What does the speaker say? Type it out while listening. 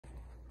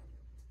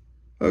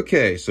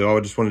Okay, so I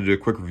just wanted to do a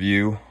quick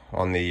review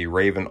on the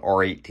Ravin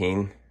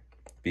R18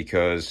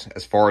 because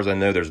as far as I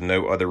know, there's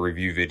no other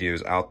review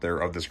videos out there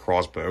of this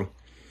crossbow.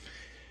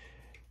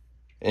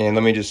 And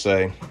let me just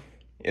say,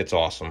 it's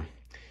awesome.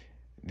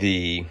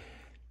 The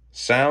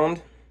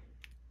sound,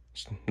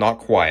 it's not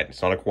quiet.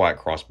 It's not a quiet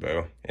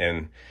crossbow.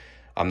 And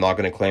I'm not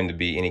going to claim to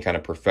be any kind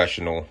of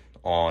professional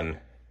on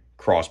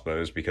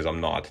crossbows because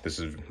I'm not. This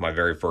is my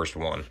very first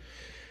one.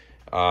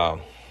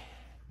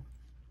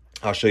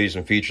 I'll show you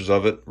some features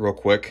of it real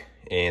quick,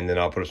 and then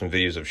I'll put up some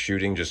videos of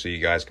shooting just so you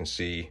guys can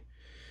see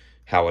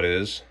how it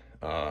is.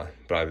 But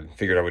I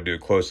figured I would do a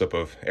close-up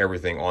of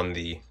everything on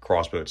the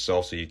crossbow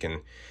itself so you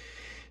can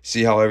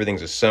see how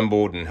everything's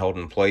assembled and held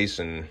in place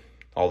and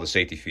all the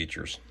safety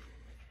features.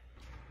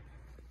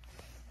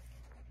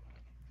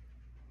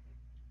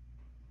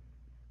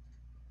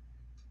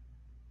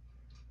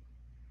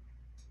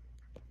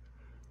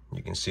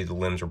 You can see the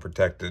limbs are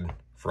protected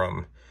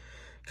from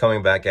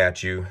coming back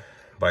at you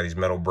by these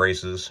metal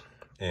braces,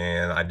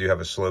 and I do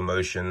have a slow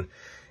motion,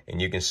 and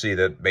you can see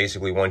that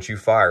basically once you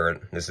fire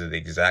it, this is the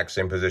exact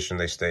same position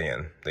they stay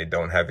in. They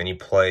don't have any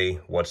play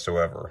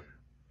whatsoever.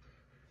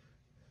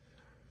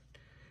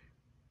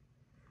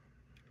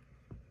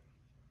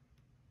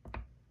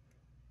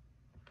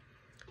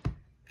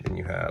 Then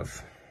you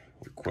have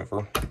your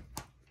quiver.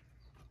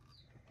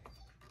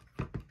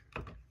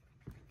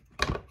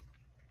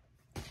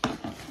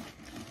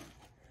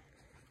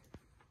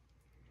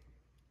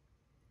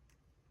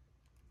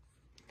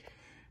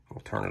 We'll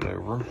turn it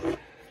over.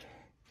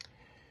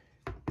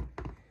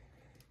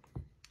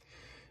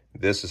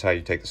 This is how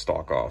you take the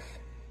stock off.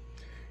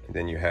 And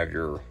then you have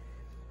your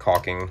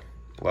cocking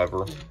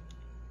lever.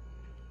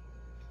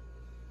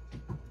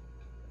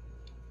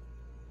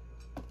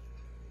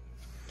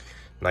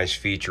 Nice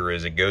feature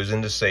is it goes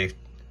into safe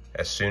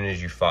as soon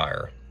as you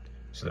fire.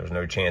 So there's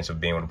no chance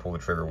of being able to pull the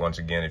trigger once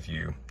again if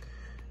you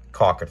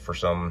cock it for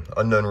some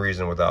unknown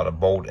reason without a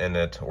bolt in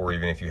it, or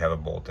even if you have a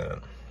bolt in it.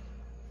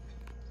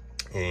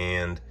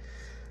 And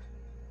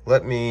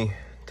let me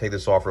take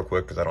this off real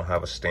quick because I don't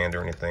have a stand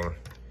or anything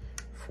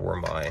for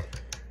my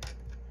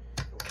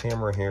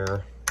camera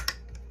here.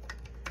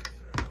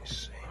 Let me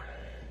see.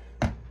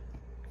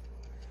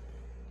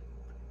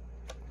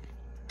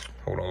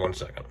 Hold on one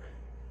second.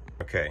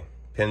 Okay,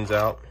 pins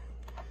out.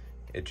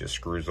 It just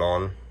screws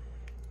on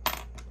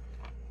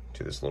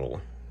to this little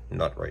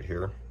nut right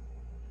here.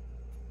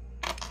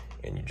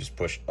 And you just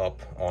push up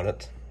on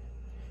it.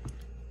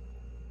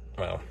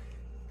 Well,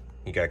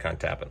 you gotta kind of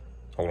tap it.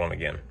 Hold on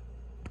again.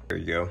 There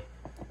you go.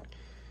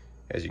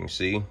 As you can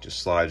see, just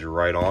slides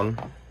right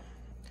on.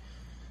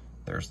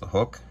 There's the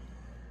hook,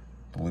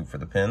 the loop for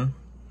the pin.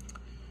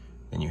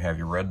 Then you have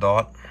your red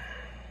dot.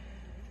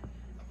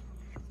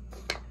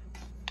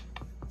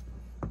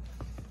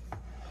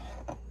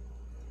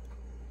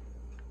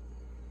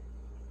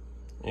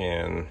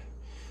 And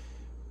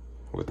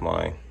with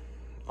my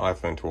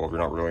iPhone 12, you're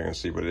not really gonna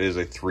see, but it is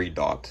a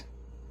 3-dot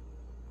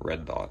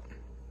red dot.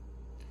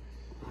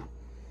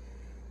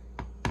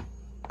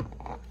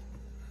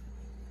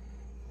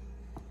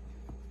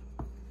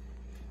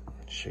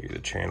 Show you the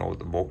channel that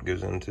the bolt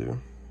goes into.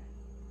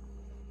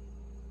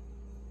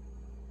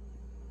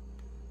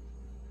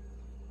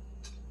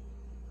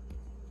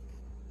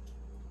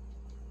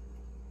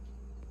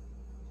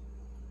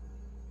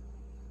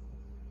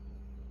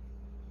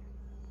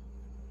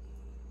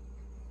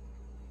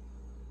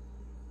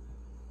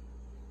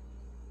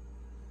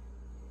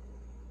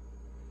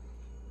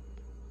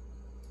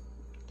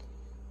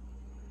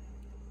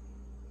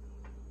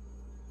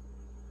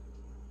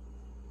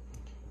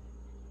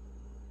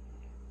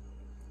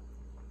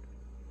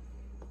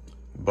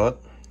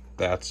 But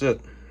that's it.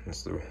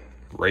 It's the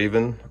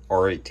Ravin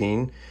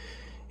R18,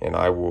 and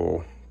I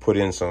will put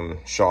in some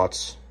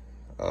shots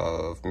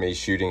of me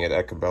shooting at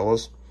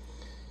Cabela's,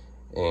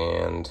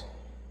 and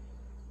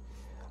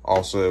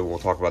also we'll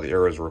talk about the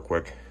arrows real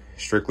quick.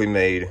 Strictly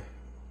made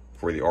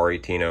for the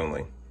R18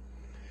 only.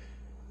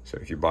 So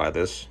if you buy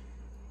this,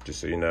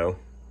 just so you know,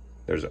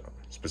 there's a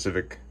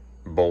specific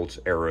bolts,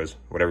 arrows,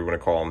 whatever you want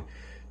to call them,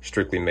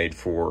 strictly made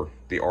for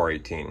the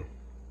R18.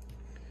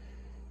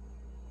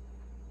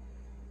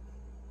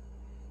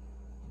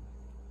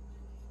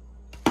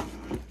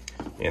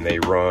 And they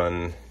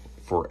run,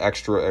 for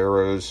extra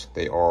arrows,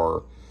 they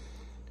are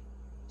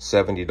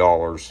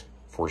 $70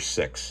 for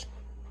 6.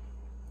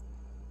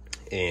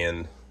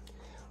 And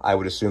I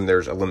would assume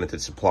there's a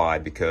limited supply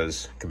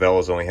because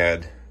Cabela's only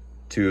had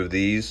 2 of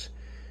these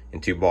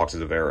and 2 boxes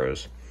of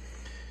arrows.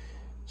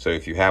 So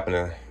if you happen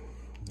to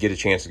get a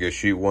chance to go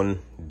shoot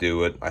one,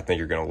 do it. I think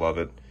you're gonna love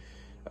it.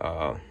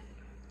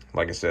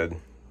 Like I said,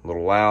 a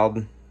little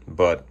loud,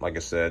 but like I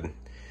said,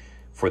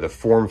 for the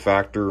form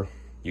factor,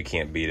 you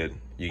can't beat it.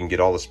 You can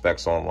get all the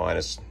specs online.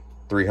 It's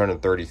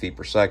 330 feet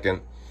per second.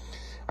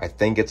 I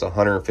think it's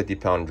 150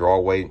 pound draw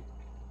weight.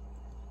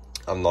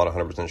 I'm not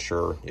 100%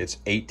 sure. It's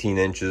 18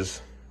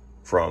 inches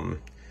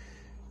from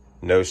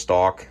no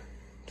stock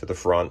to the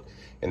front.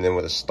 And then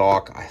with a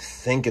stock, I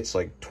think it's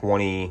like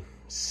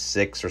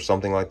 26 or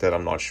something like that.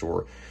 I'm not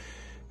sure.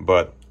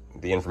 But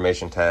the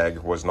information tag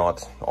was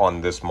not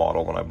on this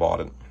model when I bought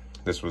it.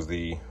 This was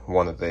the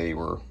one that they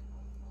were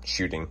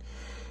shooting.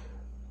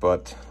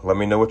 But let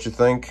me know what you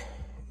think,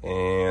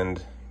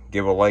 and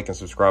give a like and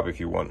subscribe if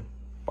you want.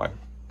 Bye.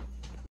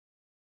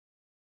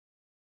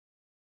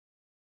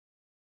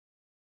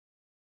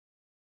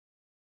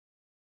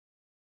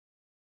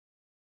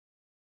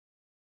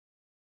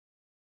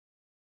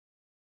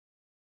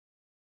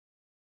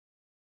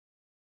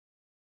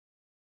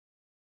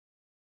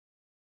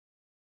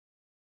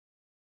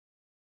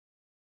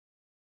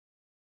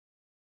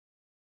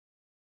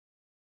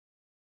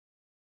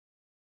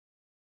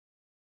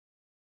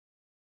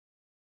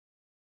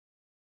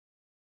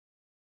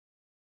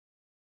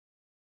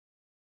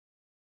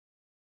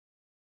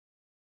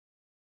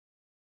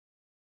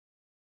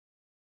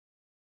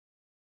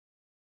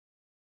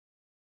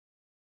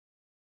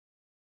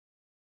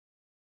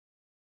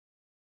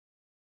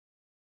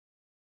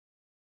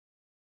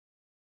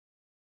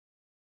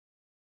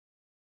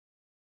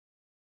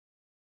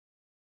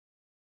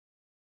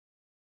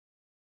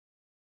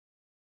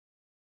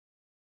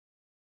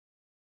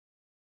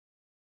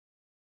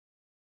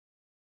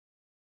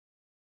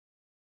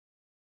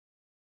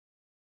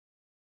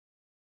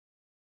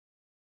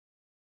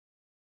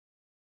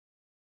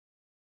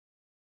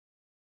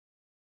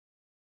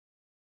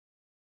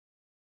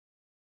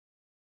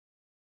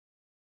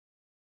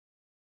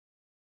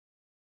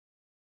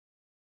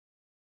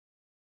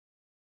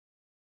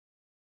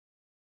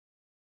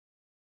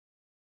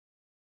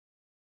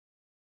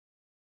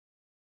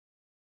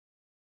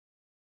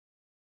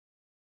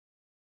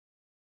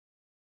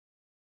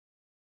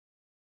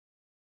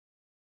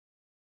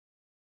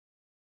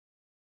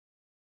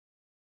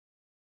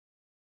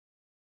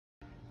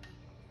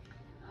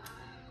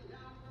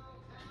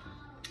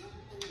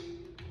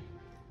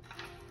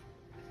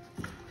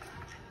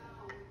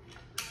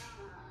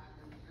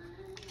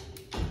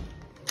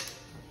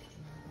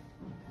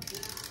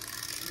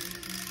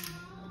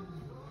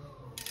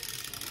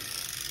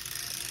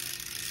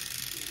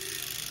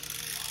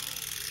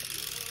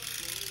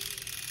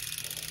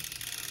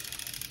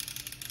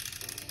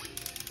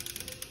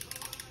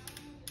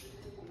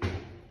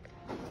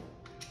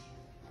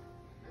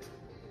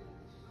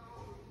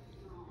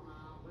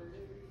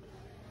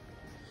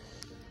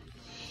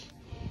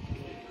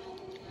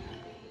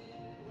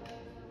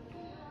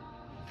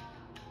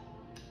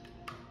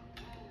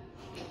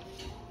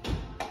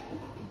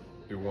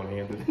 Do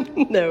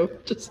one-handed? No,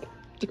 just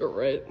do it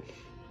right.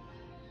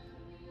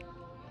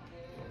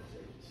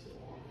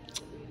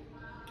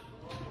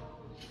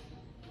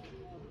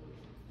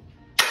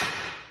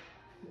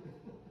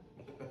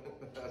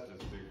 That's just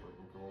too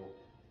freaking cool.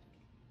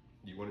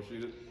 You want to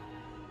shoot it?